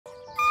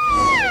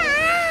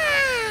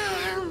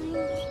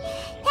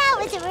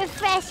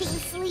refreshing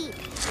sleep.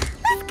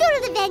 Let's go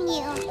to the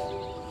venue.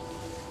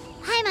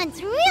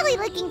 Paimon's really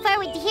looking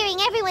forward to hearing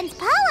everyone's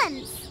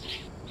poems.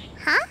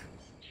 Huh?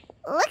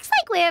 Looks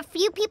like we're a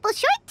few people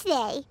short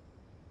today.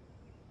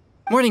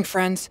 Morning,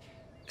 friends.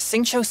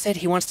 Xingqiu said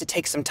he wants to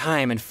take some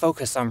time and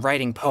focus on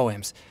writing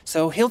poems,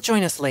 so he'll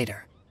join us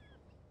later.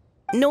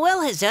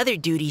 Noelle has other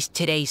duties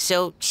today,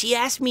 so she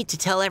asked me to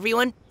tell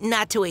everyone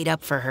not to wait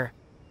up for her.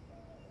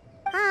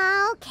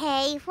 Oh,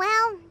 okay.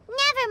 Well,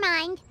 never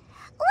mind.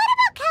 What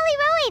about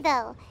CALLIRHOE,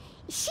 though?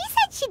 She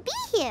said she'd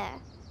be here.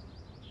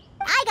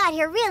 I got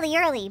here really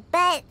early,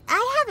 but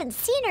I haven't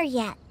seen her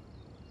yet.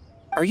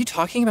 Are you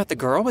talking about the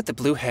girl with the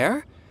blue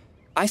hair?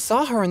 I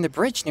saw her on the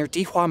bridge near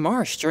Dihua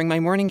Marsh during my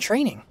morning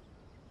training.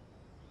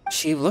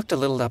 She looked a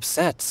little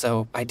upset,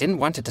 so I didn't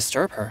want to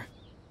disturb her.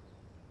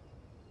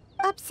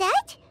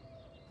 Upset?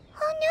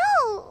 Oh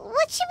no!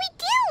 What should we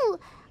do?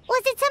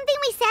 Was it something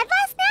we said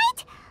last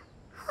night?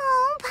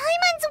 Oh,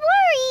 Paimon's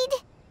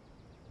worried.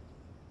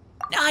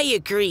 I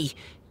agree.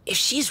 If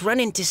she's run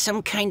into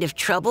some kind of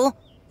trouble,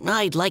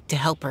 I'd like to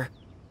help her.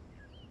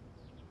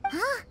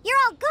 Huh? You're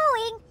all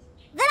going?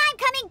 Then I'm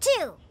coming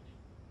too.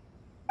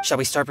 Shall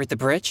we start with the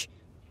bridge?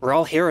 We're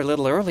all here a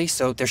little early,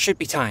 so there should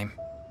be time.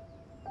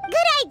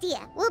 Good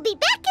idea. We'll be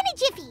back in a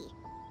jiffy.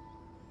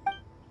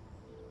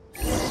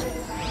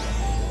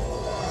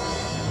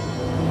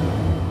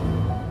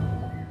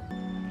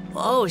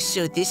 Oh,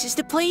 so this is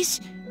the place?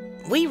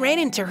 We ran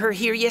into her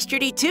here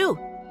yesterday, too.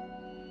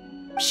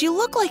 She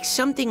looked like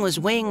something was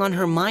weighing on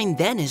her mind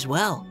then as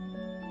well.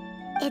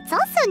 It's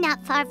also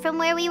not far from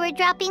where we were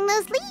dropping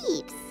those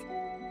leaves.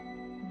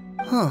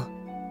 Huh.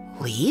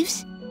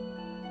 Leaves?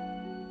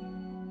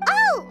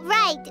 Oh,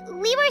 right.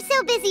 We were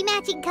so busy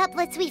matching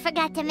couplets we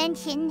forgot to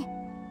mention.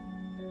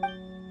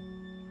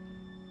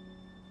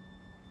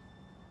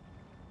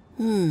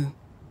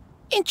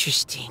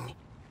 Interesting.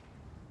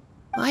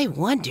 I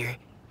wonder,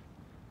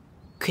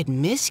 could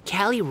Miss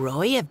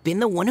CALLIRHOE have been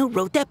the one who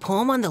wrote that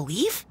poem on the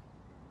leaf?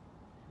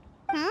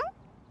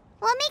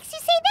 What makes you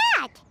say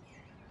that?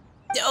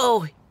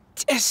 Oh,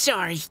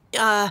 sorry.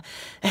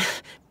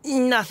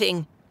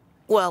 Nothing.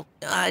 Well,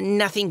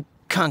 nothing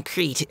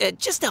concrete.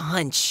 Just a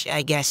hunch,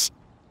 I guess.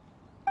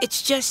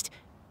 It's just,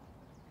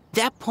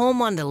 that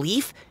poem on the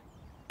leaf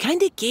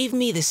kinda gave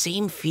me the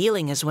same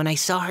feeling as when I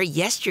saw her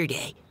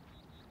yesterday.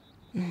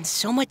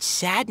 So much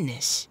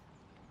sadness.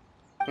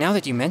 Now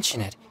that you mention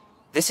it,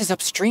 this is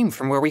upstream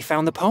from where we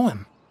found the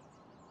poem.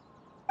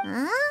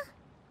 Huh?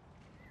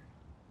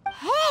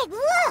 Hey,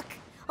 look!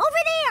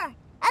 Over there!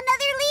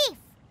 Another leaf!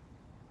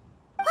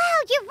 Wow,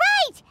 you're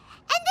right!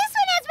 And this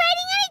one has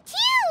writing on it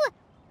too!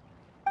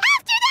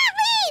 After that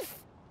leaf!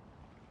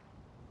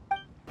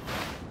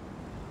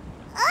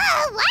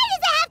 Oh, why does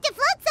it have to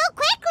float so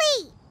quickly?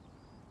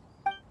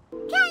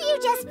 Can't you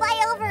just fly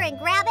over and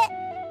grab it?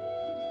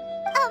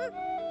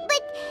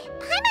 But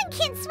Paimon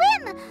can't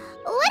swim!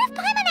 What if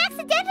Paimon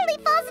accidentally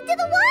falls into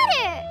the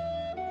water?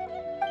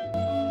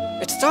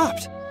 It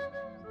stopped!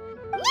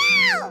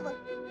 No!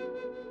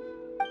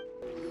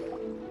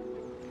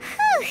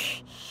 Whew!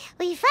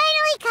 We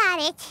finally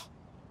caught it.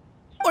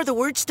 Are the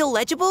words still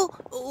legible,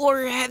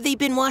 or have they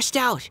been washed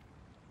out?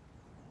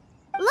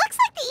 Looks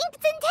like the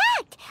ink's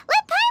intact.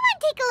 Let Paimon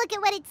take a look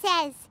at what it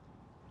says.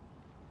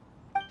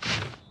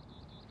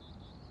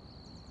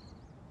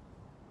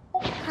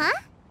 Huh?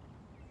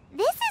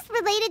 This is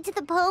related to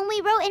the poem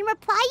we wrote in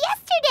reply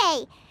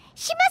yesterday.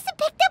 She must have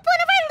picked up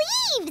one of our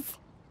leaves.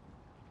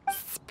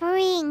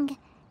 Spring.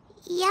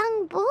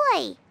 Young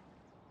boy.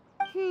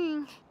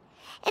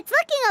 It's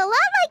looking a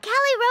lot like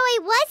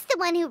CALLIRHOE was the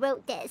one who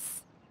wrote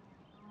this.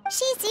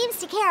 She seems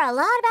to care a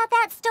lot about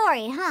that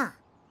story, huh?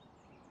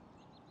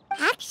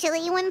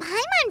 Actually, when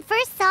Paimon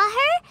first saw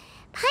her,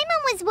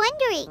 Paimon was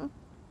wondering,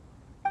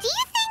 do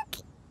you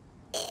think...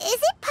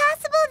 is it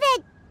possible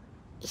that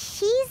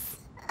she's,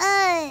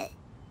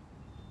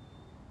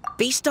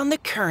 Based on the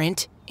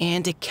current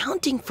and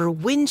accounting for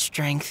wind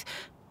strength,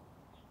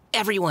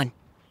 everyone,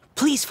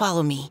 please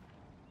follow me.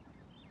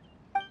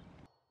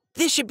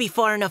 This should be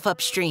far enough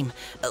upstream.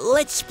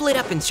 Let's split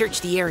up and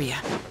search the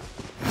area.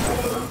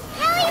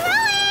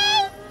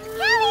 CALLIRHOE!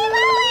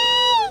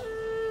 CALLIRHOE!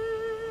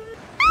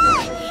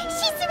 Ah!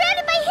 She's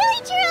surrounded by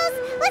hilly churros!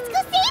 Let's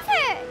go save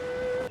her!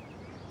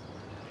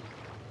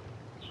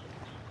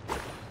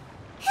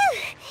 Whew.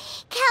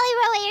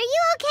 CALLIRHOE, are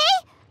you okay?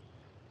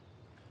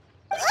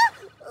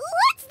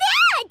 What's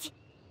that?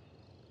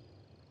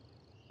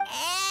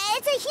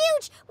 It's a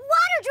huge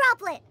water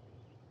droplet!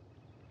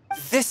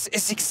 This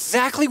is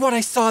exactly what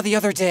I saw the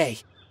other day.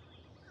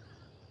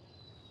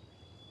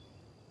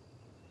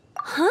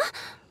 Huh?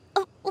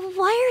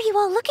 Why are you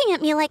all looking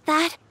at me like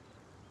that?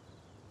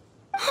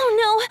 Oh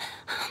no!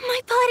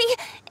 My body...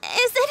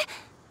 is it...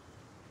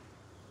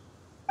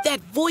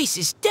 That voice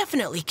is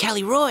definitely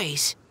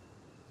CALLIRHOE's.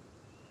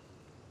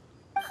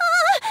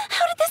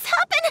 How did this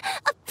happen?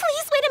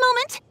 Please wait a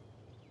moment.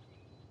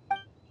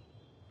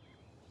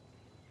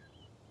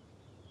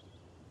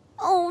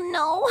 Oh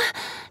no.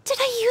 Did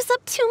I use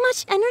up too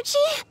much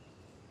energy?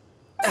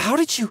 How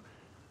did you...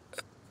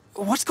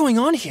 What's going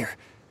on here?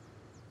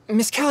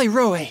 Miss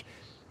CALLIRHOE,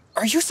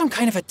 are you some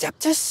kind of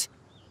adeptus?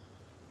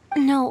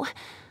 No.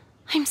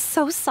 I'm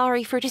so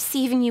sorry for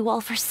deceiving you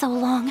all for so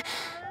long.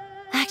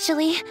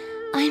 Actually,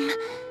 I'm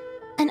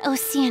an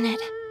Oceanid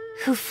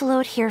who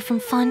flowed here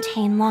from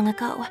Fontaine long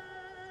ago.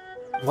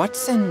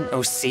 What's an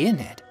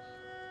Oceanid?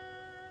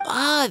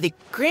 Ah, the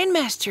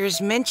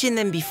Grandmasters mentioned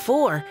them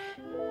before.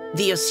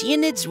 The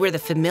Oceanids were the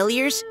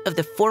familiars of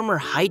the former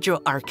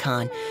Hydro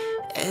Archon.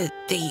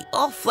 They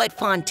all fled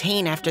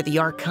Fontaine after the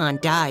Archon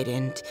died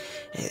and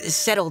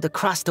settled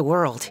across the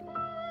world.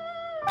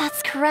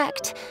 That's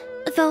correct.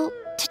 Though,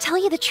 to tell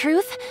you the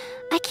truth,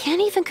 I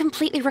can't even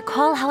completely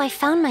recall how I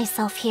found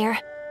myself here.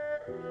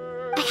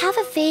 I have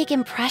a vague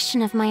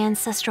impression of my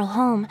ancestral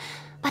home,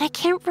 but I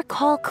can't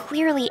recall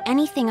clearly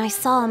anything I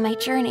saw on my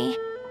journey.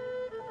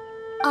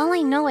 All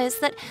I know is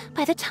that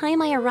by the time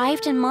I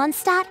arrived in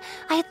Mondstadt,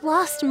 I had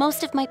lost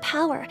most of my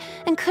power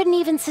and couldn't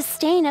even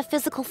sustain a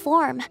physical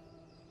form.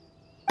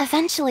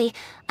 Eventually,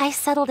 I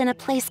settled in a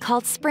place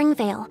called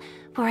Springvale,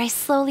 where I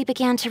slowly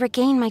began to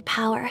regain my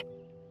power.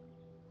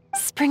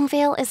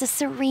 Springvale is a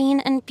serene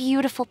and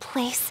beautiful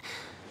place.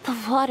 The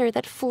water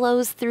that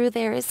flows through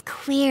there is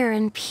clear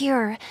and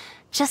pure,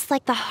 just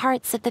like the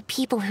hearts of the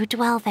people who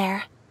dwell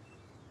there.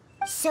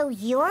 So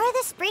you're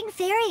the Spring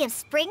Fairy of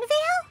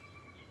Springvale?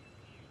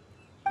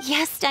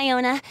 Yes,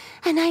 Diona,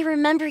 and I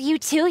remember you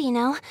too, you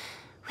know.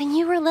 When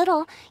you were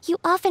little, you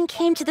often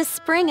came to the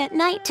spring at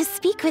night to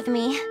speak with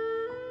me.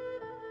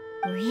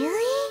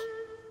 Really?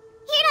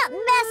 You're not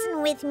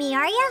messing with me,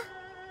 are ya?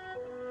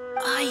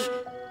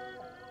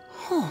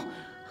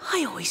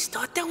 I always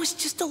thought that was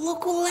just a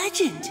local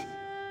legend.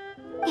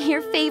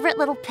 Your favorite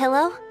little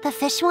pillow, the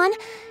fish one?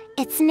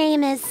 Its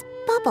name is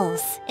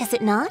Bubbles, is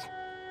it not?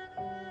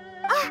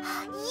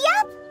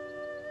 Yep!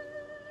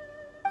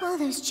 All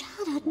those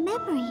childhood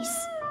memories.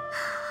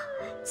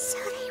 So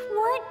they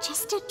weren't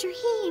just a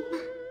dream.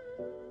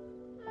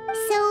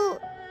 So,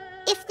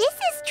 if this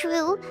is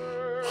true,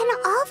 then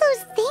all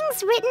those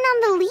things written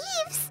on the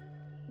leaves...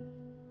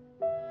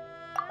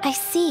 I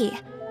see.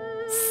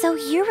 So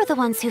you were the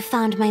ones who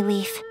found my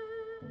leaf.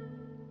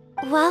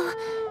 Well,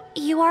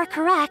 you are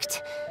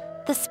correct.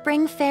 The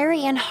Spring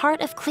Fairy and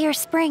Heart of Clear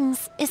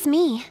Springs is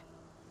me.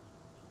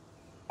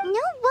 No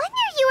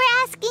wonder you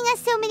were asking us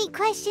so many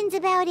questions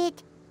about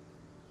it.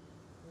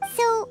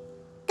 So,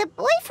 the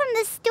boy from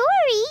the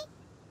story...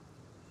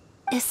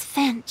 is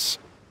Finch.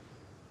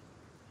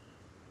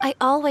 I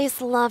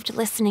always loved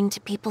listening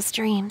to people's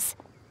dreams,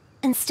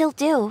 and still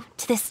do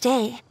to this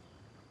day.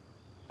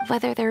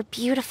 Whether they're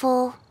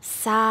beautiful,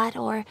 sad,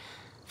 or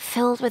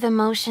filled with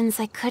emotions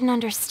I couldn't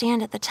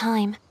understand at the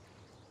time.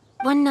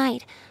 One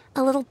night,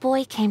 a little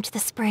boy came to the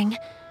spring.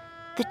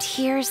 The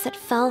tears that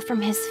fell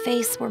from his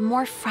face were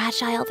more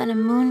fragile than a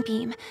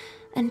moonbeam,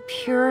 and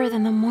purer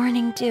than the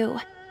morning dew.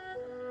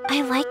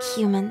 I like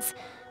humans,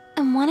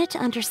 and wanted to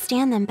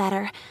understand them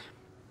better.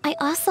 I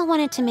also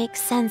wanted to make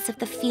sense of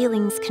the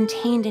feelings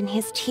contained in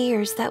his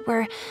tears that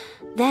were,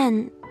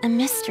 then, a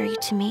mystery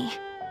to me.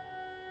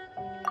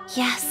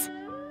 Yes,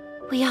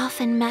 we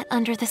often met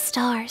under the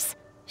stars,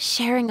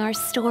 sharing our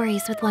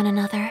stories with one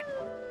another.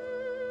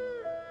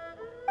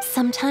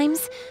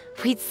 Sometimes,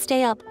 we'd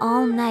stay up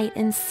all night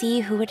and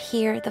see who would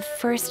hear the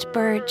first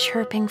bird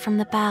chirping from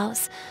the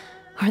boughs,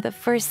 or the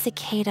first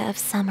cicada of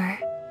summer.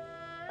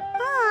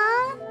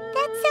 Aw,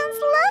 that sounds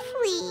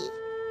lovely.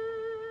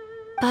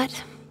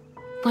 But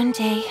one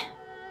day,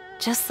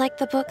 just like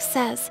the book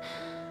says,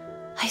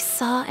 I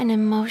saw an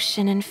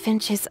emotion in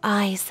Finch's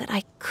eyes that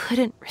I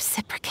couldn't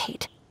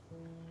reciprocate.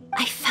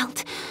 I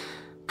felt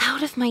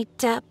out of my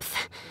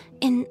depth,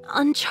 in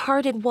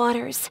uncharted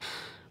waters.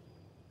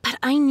 But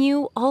I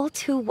knew all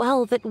too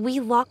well that we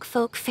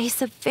Lockfolk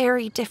face a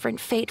very different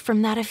fate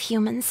from that of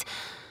humans.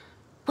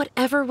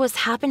 Whatever was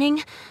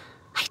happening,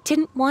 I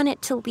didn't want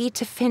it to lead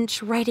to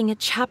Finch writing a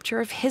chapter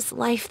of his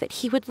life that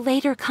he would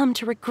later come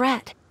to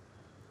regret.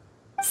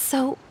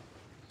 So,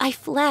 I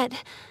fled,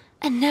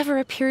 and never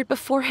appeared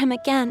before him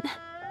again.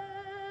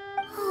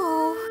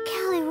 Oh,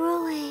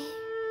 CALLIRHOE.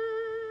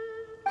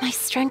 My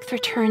strength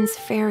returns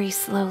very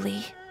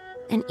slowly,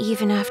 and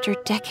even after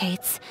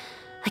decades,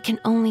 I can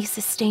only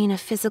sustain a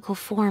physical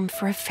form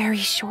for a very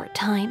short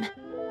time.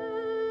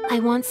 I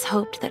once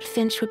hoped that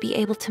Finch would be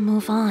able to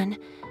move on,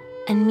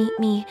 and meet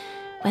me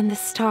when the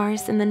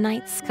stars in the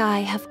night sky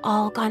have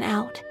all gone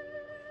out.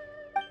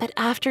 But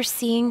after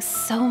seeing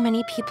so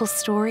many people's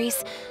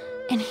stories,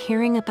 and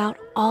hearing about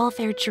all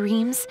their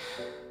dreams,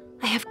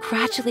 I have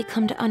gradually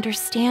come to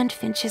understand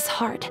Finch's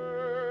heart.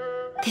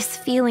 This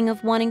feeling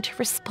of wanting to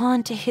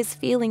respond to his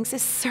feelings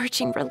is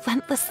surging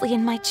relentlessly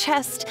in my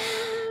chest,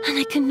 and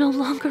I can no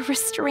longer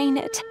restrain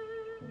it.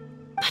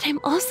 But I'm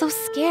also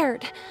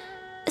scared.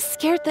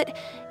 Scared that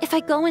if I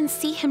go and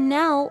see him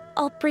now,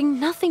 I'll bring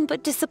nothing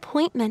but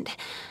disappointment,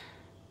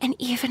 and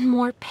even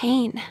more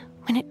pain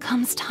when it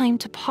comes time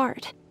to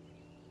part.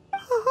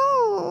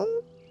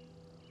 Oh.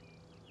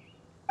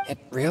 It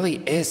really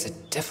is a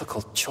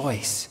difficult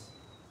choice.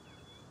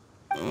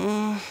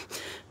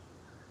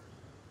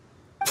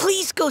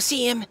 Please go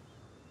see him.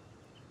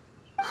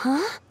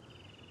 Huh?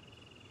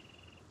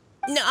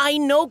 I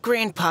know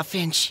Grandpa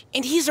Finch,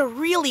 and he's a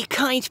really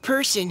kind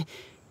person.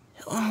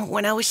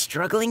 When I was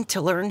struggling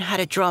to learn how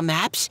to draw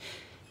maps,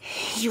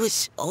 he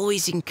was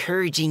always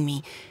encouraging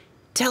me,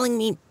 telling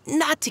me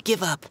not to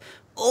give up,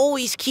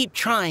 always keep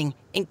trying,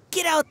 and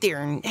get out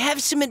there and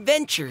have some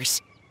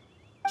adventures.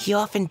 He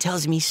often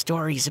tells me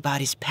stories about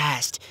his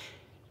past,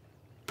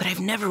 but I've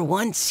never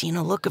once seen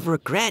a look of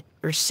regret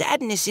or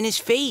sadness in his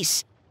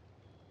face.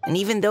 And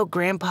even though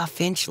Grandpa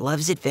Finch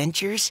loves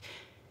adventures,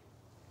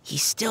 he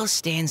still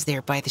stands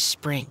there by the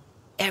spring,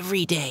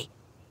 every day,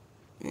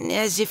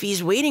 as if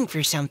he's waiting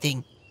for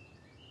something.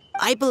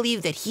 I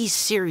believe that he's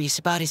serious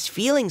about his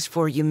feelings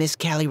for you, Miss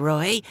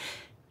CALLIRHOE.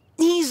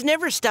 He's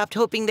never stopped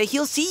hoping that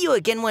he'll see you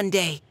again one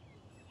day.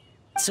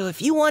 So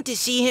if you want to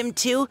see him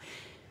too,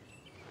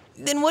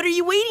 then what are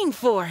you waiting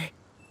for?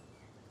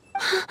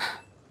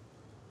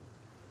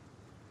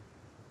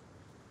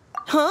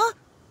 Huh?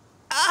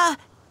 Oh,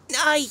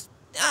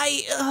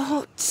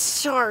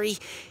 sorry.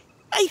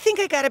 I think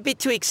I got a bit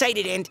too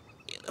excited and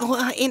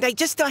I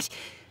just thought,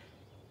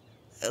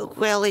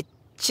 well, it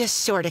just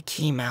sort of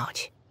came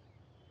out.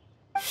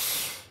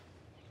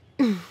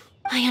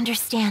 I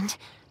understand.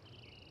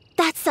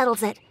 That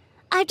settles it.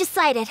 I've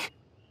decided.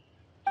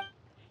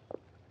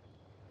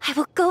 I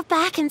will go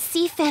back and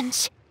see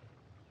Finch.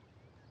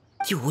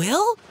 You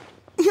will?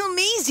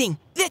 Amazing!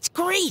 That's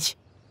great!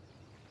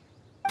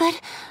 But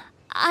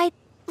I'd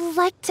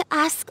like to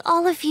ask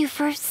all of you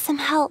for some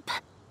help.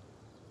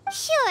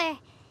 Sure.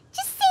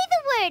 Just say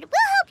the word.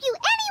 We'll help you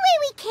any way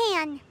we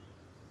can.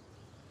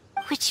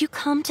 Would you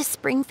come to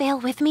Springvale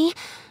with me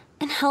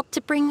and help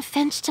to bring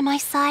Finch to my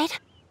side?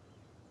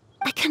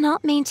 I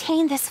cannot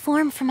maintain this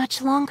form for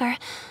much longer,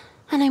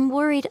 and I'm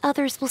worried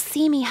others will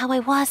see me how I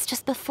was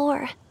just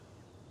before.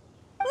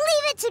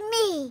 Leave it to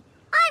me.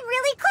 I'm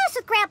really close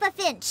with Grandpa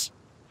Finch.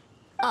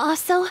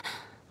 Also,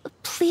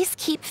 please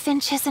keep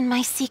Finch's in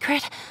my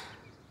secret.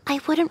 I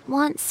wouldn't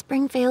want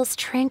Springvale's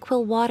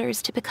tranquil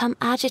waters to become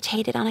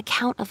agitated on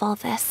account of all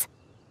this.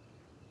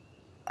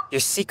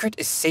 Your secret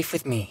is safe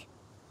with me.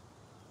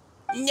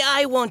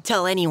 I won't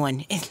tell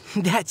anyone.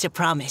 That's a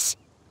promise.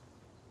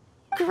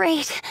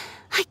 Great.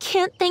 I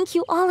can't thank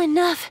you all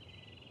enough.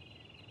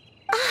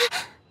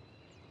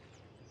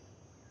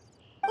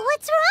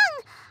 What's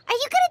wrong? Are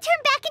you gonna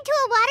turn back into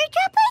a water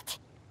droplet?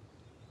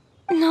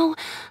 No,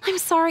 I'm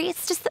sorry.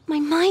 It's just that my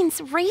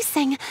mind's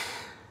racing.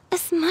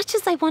 As much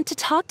as I want to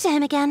talk to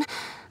him again,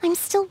 I'm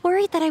still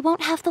worried that I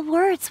won't have the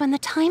words when the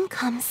time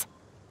comes.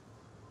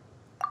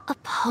 A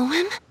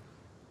poem?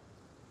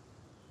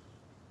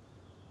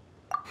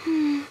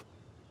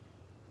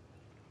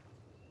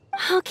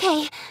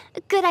 Okay,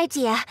 good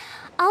idea.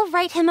 I'll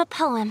write him a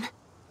poem.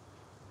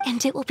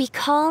 And it will be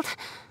called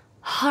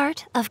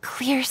Heart of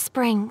Clear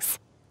Springs.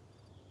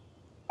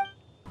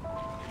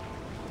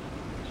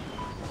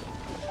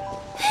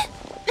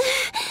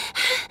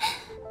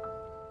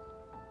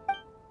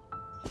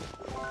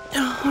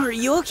 Are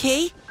you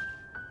okay?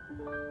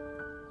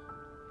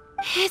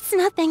 It's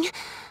nothing.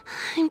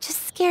 I'm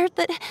just scared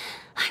that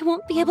I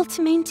won't be able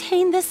to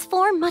maintain this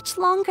form much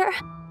longer.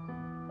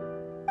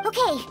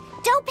 Okay,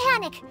 don't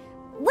panic.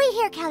 Wait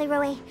here,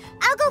 CALLIRHOE.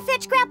 I'll go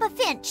fetch Grandpa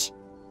Finch.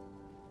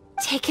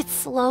 Take it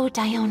slow,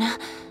 Diona.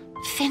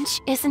 Finch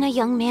isn't a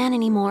young man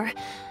anymore.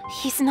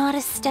 He's not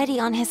as steady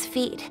on his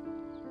feet.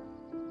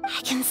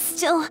 I can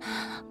still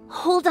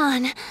hold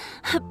on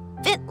a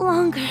bit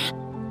longer.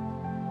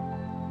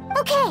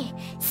 Okay,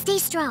 stay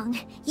strong.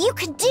 You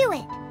can do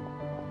it.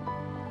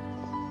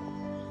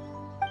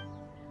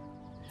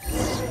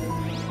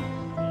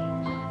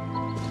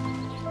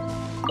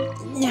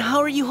 How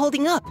are you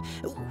holding up?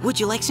 Would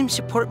you like some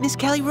support, Miss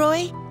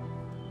CALLIRHOE?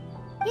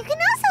 You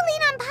can also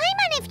lean on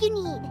Paimon if you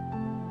need.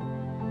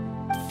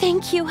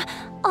 Thank you,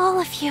 all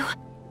of you.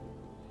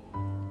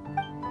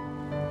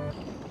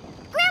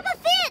 Grandpa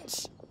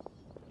Finch!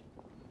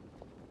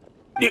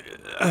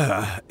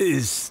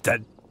 Is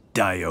that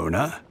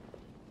Diona?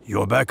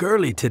 You're back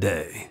early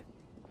today.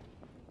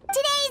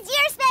 Today's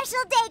your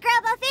special day,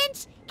 Grandpa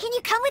Finch. Can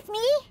you come with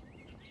me?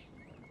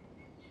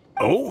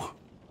 Oh?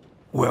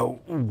 Well,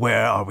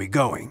 where are we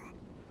going?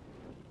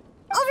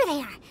 Over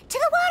there, to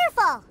the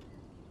waterfall.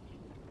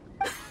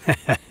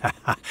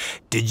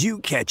 Did you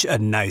catch a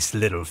nice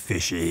little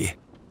fishy?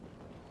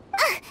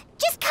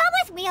 Just come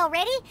with me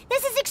already.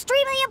 This is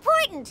extremely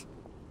important.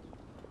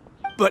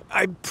 But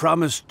I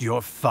promised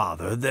your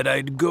father that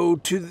I'd go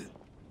to the...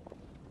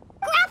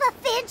 Grandpa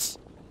Finch!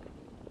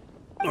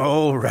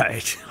 All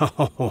right,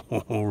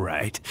 all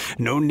right.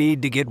 No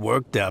need to get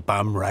worked up.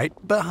 I'm right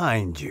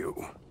behind you.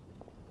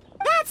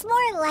 That's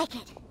more like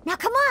it. Now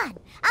come on,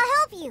 I'll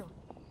help you.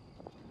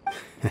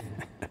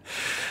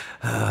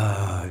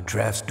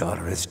 Draft's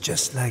daughter is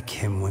just like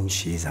him when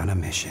she's on a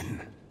mission.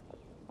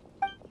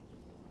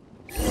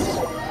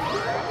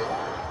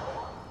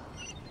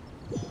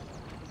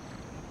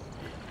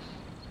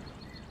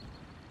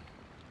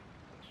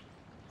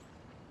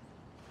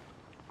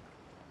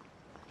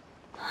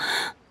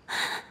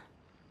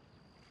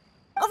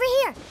 Over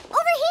here!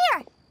 Over here!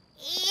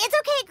 It's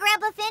okay,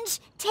 Grandpa Finch.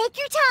 Take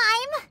your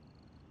time.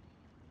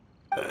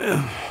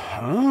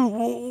 Huh?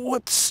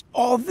 What's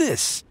all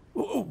this?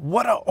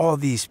 What are all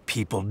these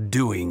people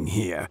doing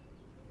here?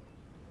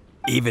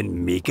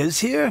 Even Mika's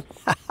here?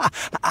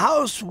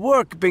 How's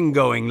work been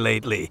going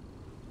lately?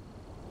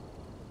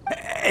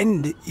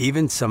 And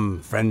even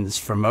some friends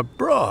from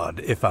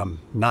abroad, if I'm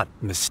not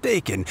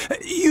mistaken.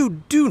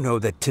 You do know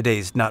that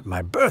today's not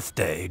my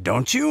birthday,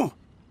 don't you?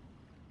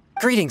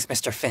 Greetings,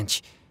 Mr.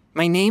 Finch.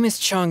 My name is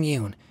Chong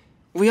Yoon.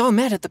 We all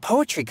met at the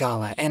poetry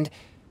gala, and,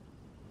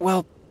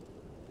 well,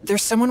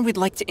 there's someone we'd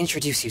like to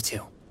introduce you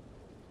to.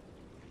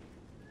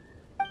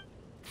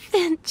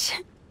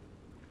 Finch.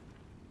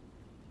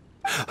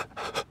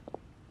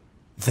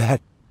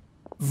 That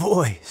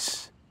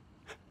voice.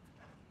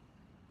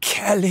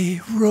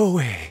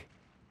 CALLIRHOE.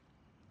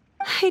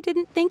 I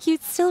didn't think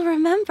you'd still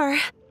remember.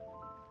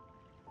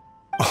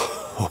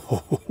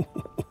 Oh,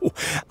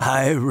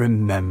 I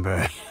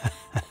remember.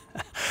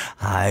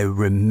 I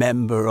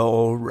remember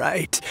all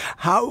right.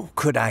 How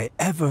could I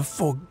ever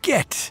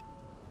forget?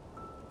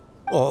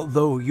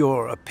 Although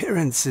your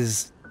appearance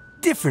is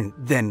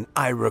different than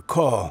I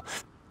recall.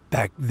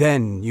 Back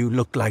then, you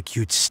looked like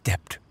you'd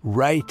stepped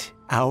right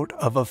out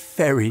of a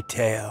fairy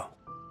tale.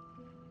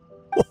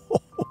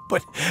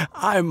 But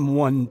I'm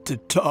one to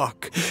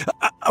talk.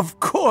 Of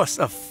course,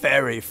 a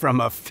fairy from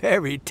a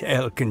fairy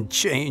tale can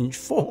change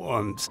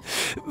forms.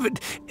 But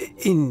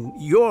in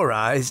your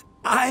eyes,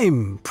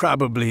 I'm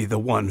probably the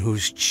one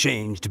who's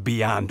changed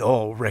beyond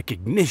all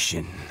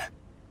recognition.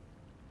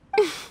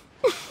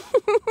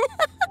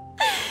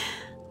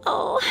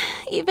 Oh,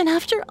 even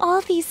after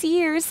all these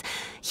years,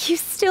 you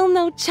still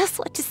know just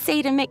what to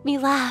say to make me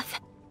laugh.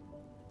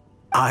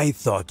 I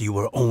thought you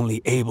were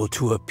only able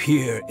to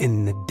appear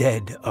in the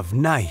dead of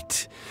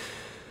night.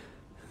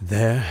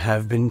 There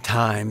have been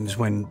times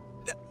when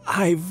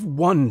I've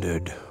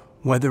wondered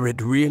whether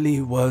it really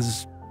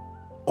was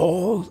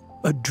all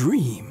a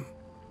dream.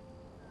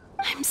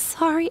 I'm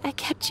sorry I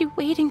kept you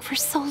waiting for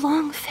so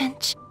long,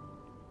 Finch.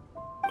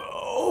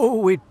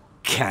 Oh, it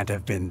can't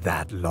have been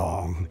that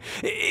long.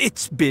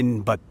 It's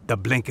been but the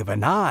blink of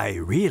an eye,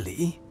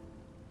 really.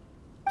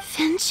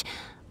 Finch,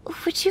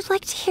 would you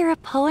like to hear a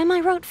poem I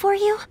wrote for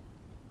you?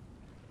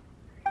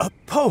 A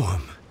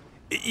poem?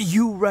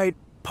 You write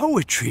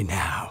poetry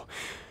now?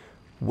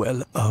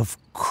 Well, of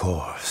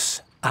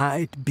course.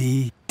 I'd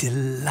be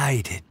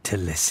delighted to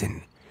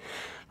listen.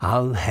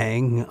 I'll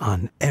hang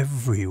on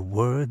every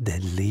word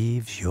that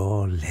leaves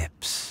your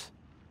lips.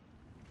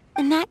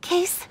 In that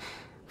case,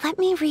 let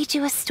me read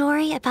you a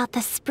story about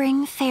the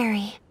Spring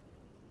Fairy.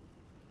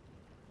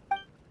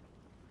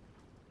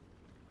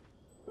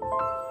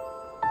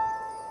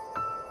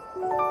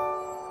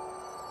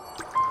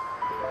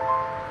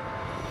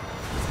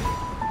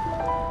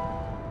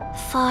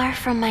 Far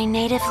from my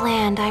native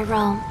land I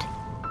roamed.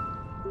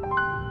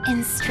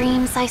 In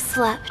streams I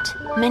slept,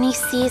 many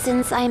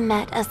seasons I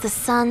met as the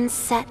sun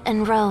set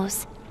and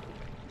rose.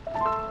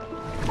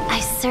 I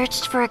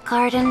searched for a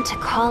garden to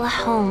call a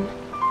home,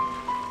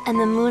 and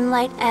the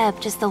moonlight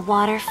ebbed as the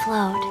water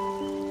flowed.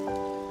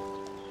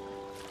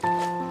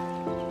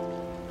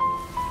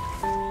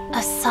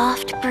 A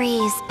soft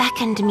breeze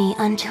beckoned me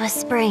unto a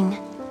spring.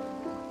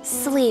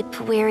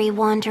 Sleep, weary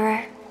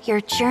wanderer,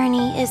 your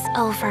journey is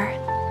over.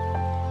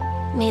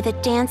 May the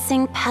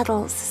dancing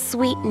petals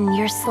sweeten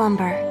your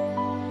slumber.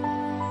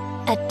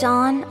 At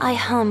dawn, I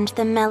hummed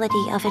the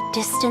melody of a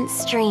distant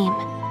stream,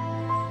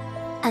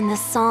 and the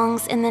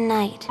songs in the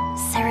night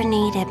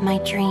serenaded my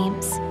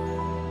dreams.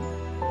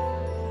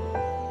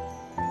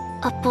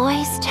 A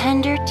boy's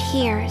tender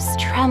tears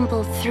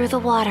trembled through the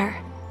water,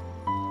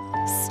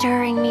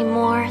 stirring me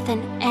more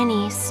than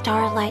any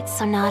starlight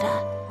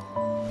sonata.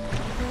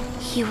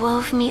 He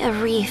wove me a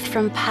wreath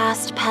from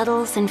past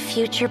petals and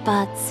future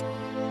buds.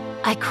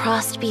 I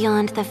crossed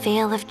beyond the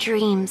veil of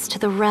dreams to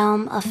the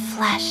realm of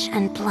flesh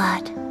and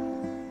blood.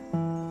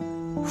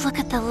 Look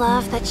at the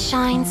love that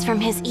shines from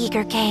his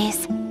eager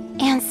gaze.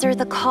 Answer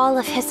the call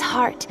of his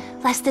heart,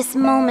 lest this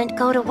moment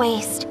go to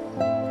waste.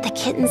 The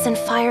kittens and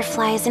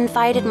fireflies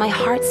invited my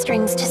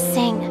heartstrings to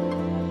sing,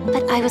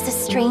 but I was a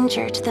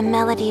stranger to the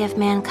melody of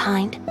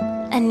mankind,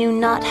 and knew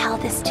not how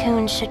this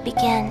tune should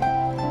begin.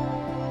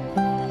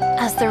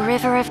 As the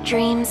river of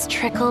dreams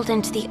trickled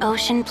into the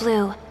ocean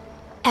blue,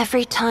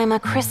 every time a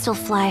crystal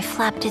fly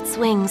flapped its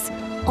wings,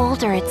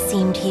 older it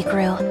seemed he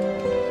grew.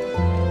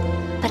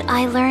 But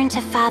I learned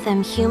to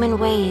fathom human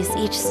ways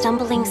each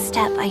stumbling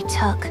step I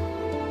took,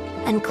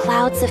 and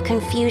clouds of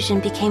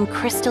confusion became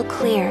crystal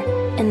clear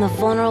in the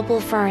vulnerable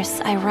verse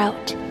I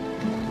wrote.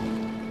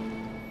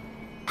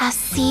 As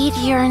seed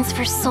yearns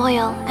for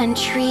soil and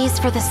trees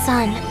for the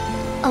sun,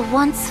 a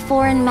once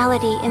foreign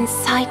melody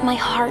inside my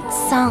heart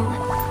sung,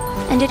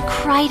 and it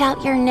cried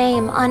out your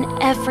name on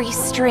every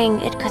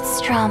string it could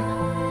strum.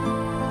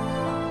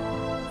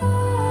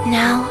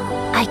 Now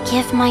I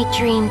give my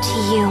dream to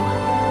you.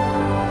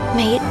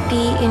 May it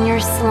be in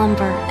your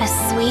slumber a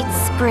sweet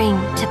spring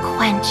to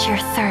quench your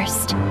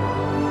thirst.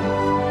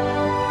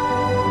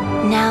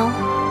 Now,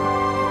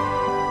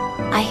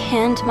 I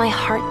hand my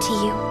heart to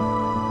you,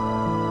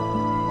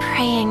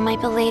 praying my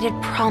belated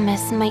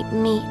promise might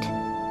meet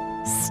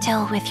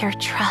still with your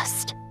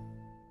trust.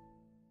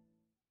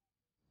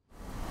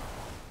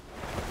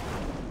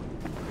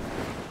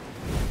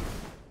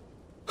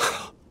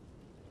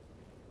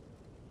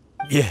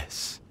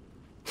 Yes.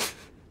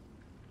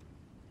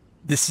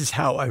 This is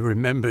how I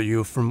remember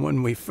you from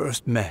when we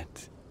first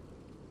met.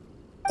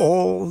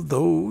 All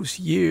those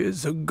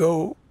years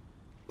ago.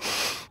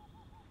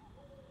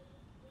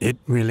 It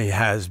really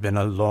has been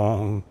a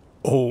long,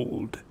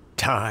 old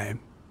time,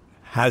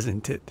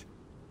 hasn't it?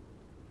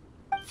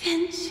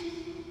 Finch,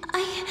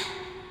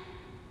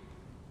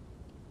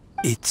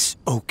 It's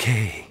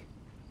okay.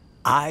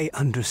 I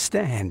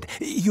understand.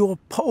 Your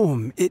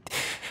poem, it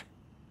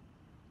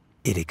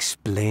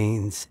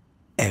explains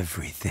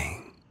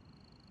everything.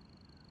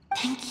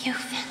 Thank you,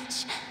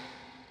 Finch.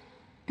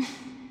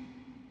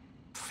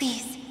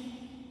 Please,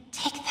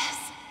 take this.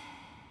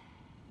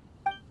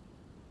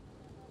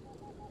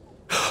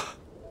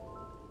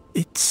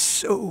 It's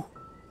so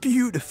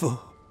beautiful.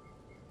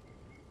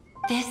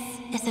 This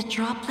is a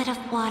droplet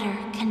of water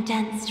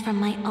condensed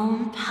from my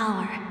own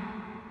power.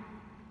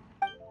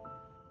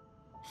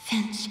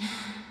 Finch,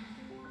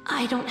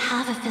 I don't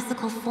have a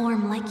physical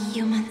form like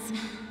humans,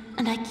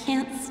 and I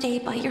can't stay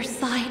by your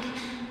side.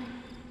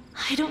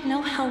 I don't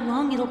know how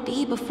long it'll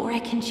be before I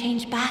can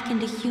change back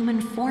into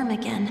human form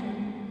again.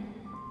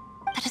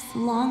 But as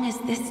long as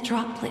this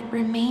droplet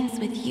remains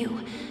with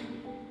you,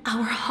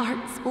 our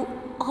hearts will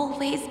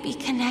always be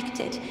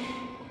connected,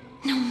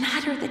 no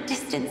matter the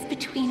distance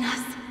between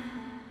us.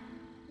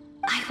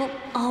 I will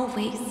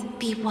always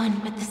be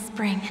one with the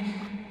spring.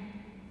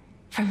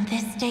 From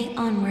this day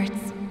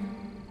onwards,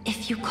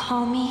 if you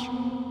call me,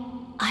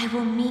 I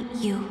will meet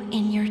you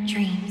in your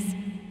dreams.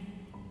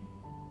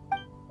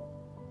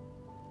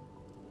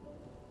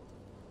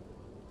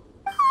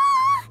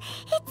 Oh,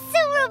 it's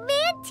so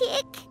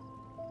romantic.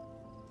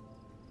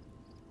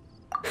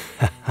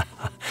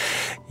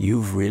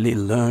 You've really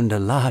learned a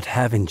lot,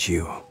 haven't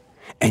you?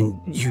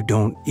 And you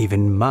don't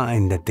even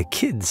mind that the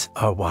kids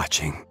are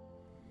watching.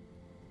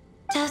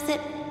 Does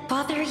it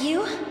bother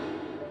you?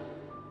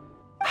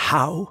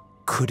 How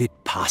could it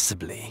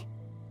possibly?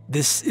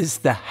 This is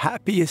the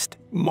happiest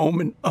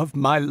moment of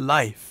my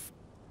life.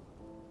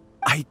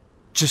 I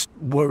just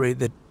worry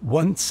that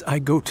once I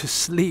go to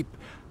sleep,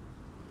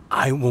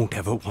 I won't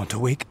ever want to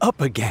wake up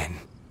again.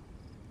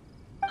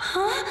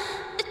 Huh?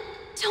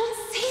 Don't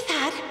say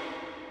that.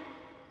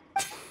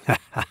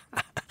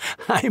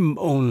 I'm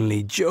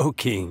only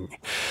joking.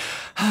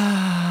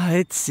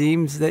 It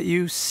seems that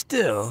you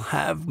still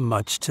have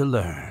much to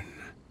learn.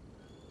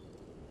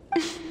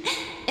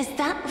 Is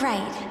that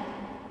right?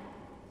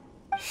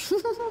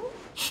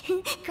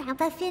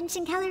 Grandpa Finch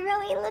and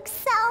CALLIRHOE look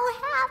so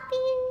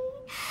happy.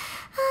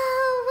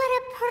 Oh, what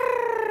a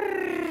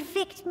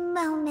perfect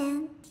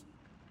moment.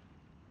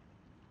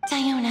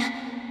 Diona,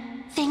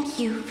 thank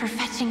you for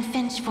fetching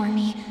Finch for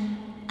me.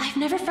 I've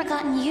never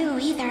forgotten you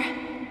either.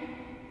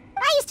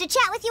 I used to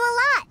chat with you a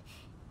lot.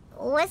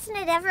 Wasn't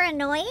it ever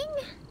annoying?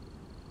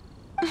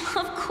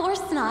 Of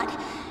course not.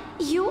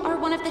 You are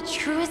one of the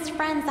truest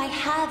friends I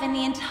have in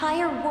the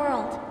entire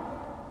world.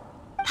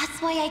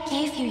 That's why I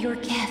gave you your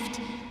gift,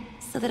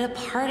 so that a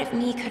part of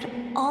me could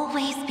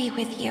always be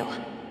with you.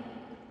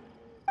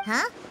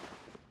 Huh?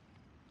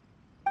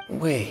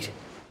 Wait.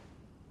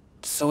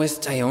 So is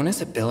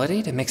Diona's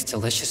ability to mix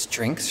delicious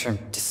drinks from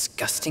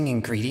disgusting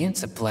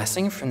ingredients a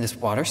blessing from this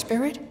water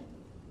spirit?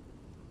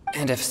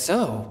 And if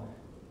so,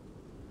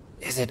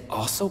 is it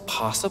also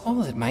possible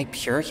that my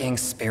pure yang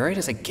spirit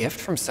is a gift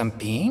from some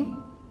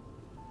being?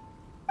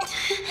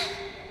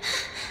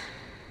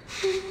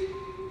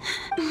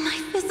 My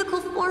physical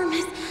form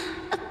is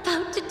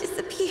about to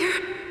disappear.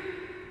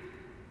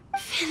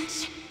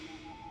 Finch,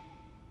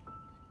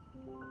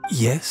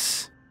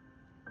 Yes?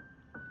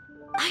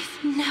 I've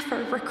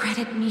never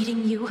regretted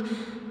meeting you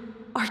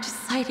or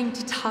deciding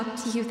to talk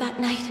to you that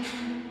night.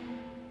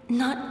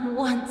 Not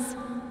once.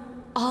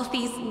 All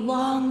these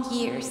long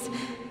years.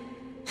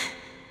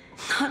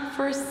 Not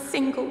for a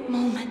single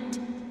moment.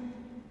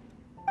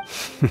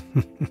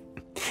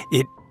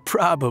 It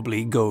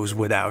probably goes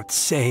without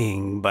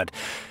saying, but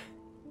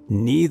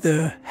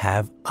neither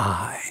have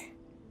I.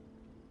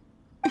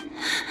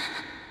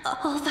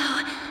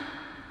 Although,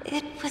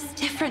 it was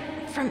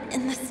different from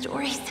in the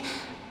stories.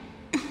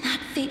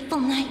 That fateful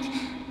night,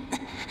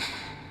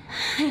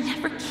 I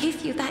never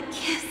gave you that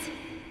kiss.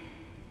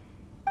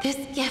 This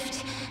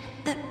gift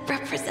that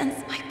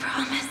represents my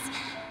promise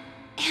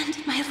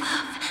and my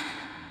love,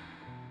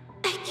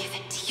 I give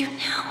it to you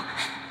now.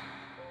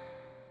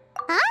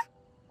 Huh?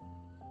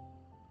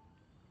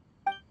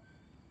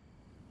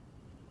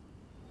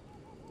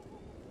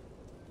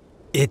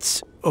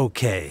 It's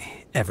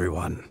okay,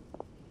 everyone.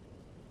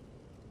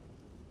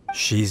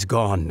 She's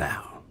gone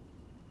now.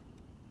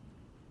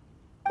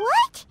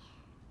 What?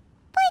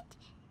 But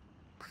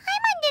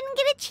Paimon didn't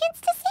get a chance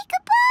to say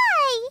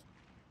goodbye.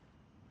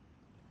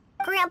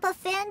 Grandpa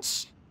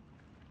Finch?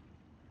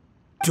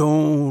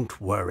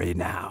 Don't worry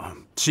now.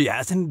 She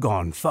hasn't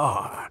gone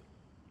far.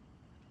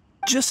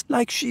 Just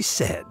like she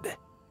said,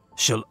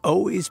 she'll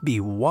always be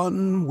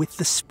one with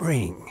the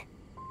spring.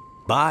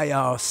 by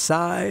our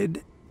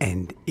side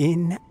and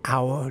in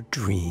our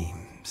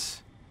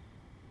dreams.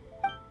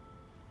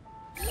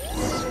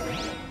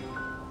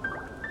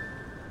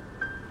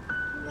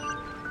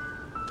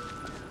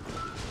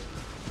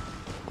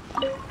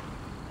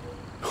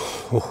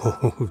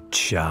 Oh,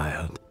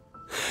 child.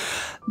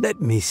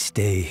 Let me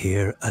stay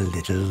here a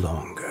little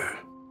longer.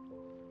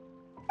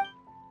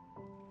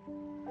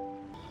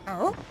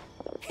 Oh?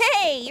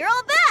 Hey, you're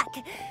all back!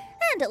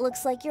 And it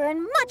looks like you're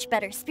in much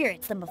better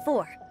spirits than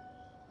before.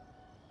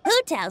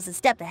 Hu Tao's a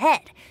step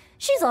ahead.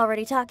 She's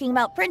already talking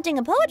about printing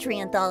a poetry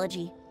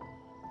anthology.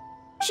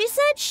 She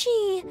said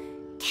she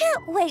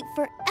can't wait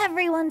for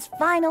everyone's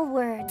final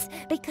words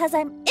because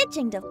I'm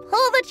itching to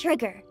pull the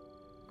trigger.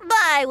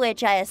 By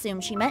which I assume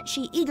she meant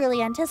she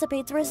eagerly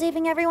anticipates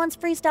receiving everyone's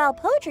freestyle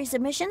poetry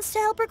submissions to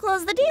help her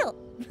close the deal.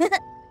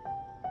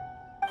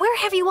 Where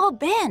have you all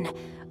been?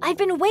 I've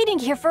been waiting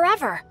here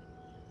forever.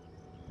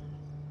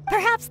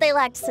 Perhaps they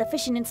lacked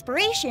sufficient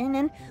inspiration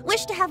and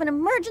wished to have an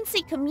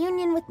emergency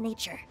communion with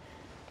nature.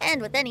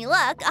 And with any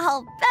luck,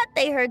 I'll bet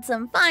they heard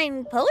some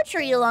fine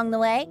poetry along the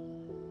way.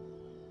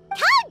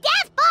 How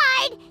deaf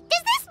Bard!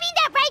 Does this mean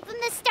that right from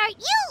the start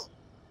you...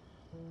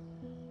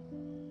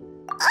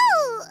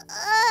 Oh,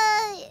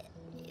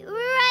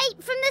 right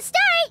from the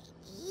start,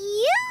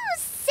 you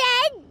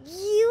said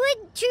you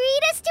would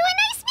treat us to a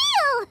nice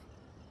meal!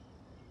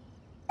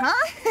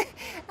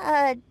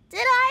 Huh? Did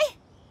I?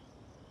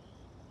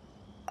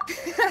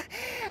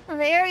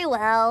 Very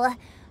well.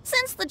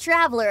 Since the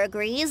Traveler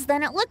agrees,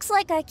 then it looks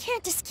like I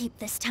can't escape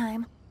this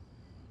time.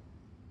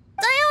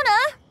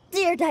 Diona!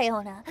 Dear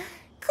Diona,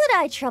 could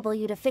I trouble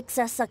you to fix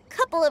us a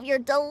couple of your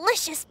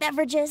delicious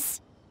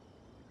beverages?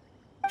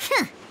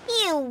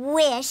 You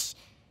wish.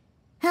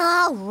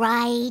 All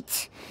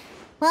right.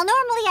 Well,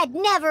 normally I'd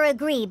never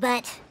agree,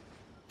 but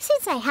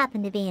since I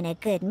happen to be in a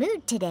good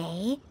mood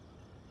today...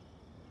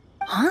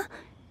 Huh?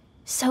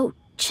 So,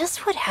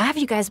 just what have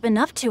you guys been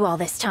up to all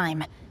this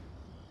time?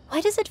 Why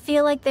does it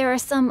feel like there are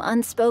some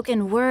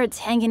unspoken words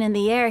hanging in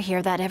the air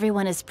here that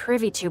everyone is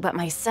privy to but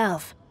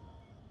myself?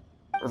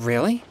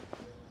 Really?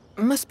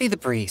 Must be the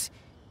breeze.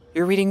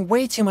 You're reading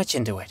way too much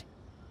into it.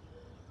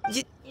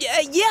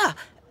 Yeah,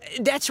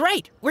 that's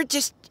right. We're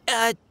just,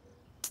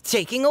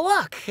 taking a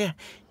walk.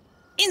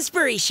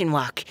 Inspiration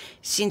walk,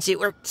 since it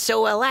worked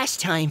so well last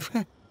time.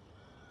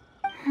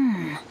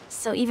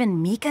 So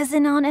even Mika's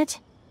in on it?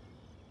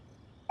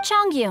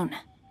 Chongyun,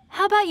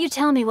 how about you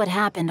tell me what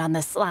happened on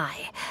the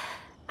sly?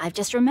 I've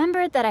just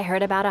remembered that I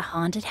heard about a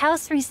haunted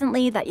house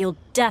recently that you'll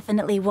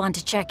definitely want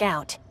to check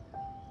out.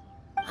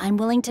 I'm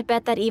willing to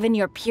bet that even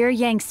your pure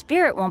Yang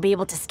spirit won't be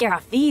able to scare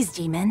off these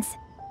demons.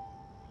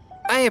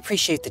 I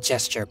appreciate the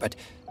gesture, but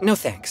no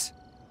thanks.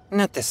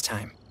 Not this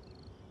time.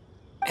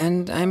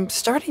 And I'm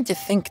starting to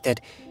think that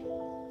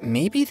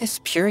maybe this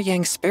pure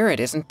Yang spirit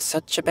isn't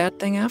such a bad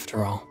thing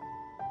after all.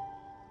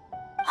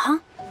 Huh?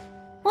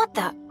 What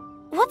the?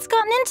 What's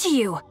gotten into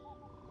you?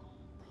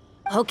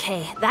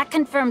 Okay, that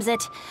confirms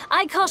it.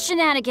 I call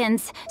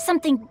shenanigans.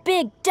 Something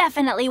big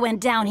definitely went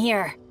down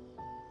here.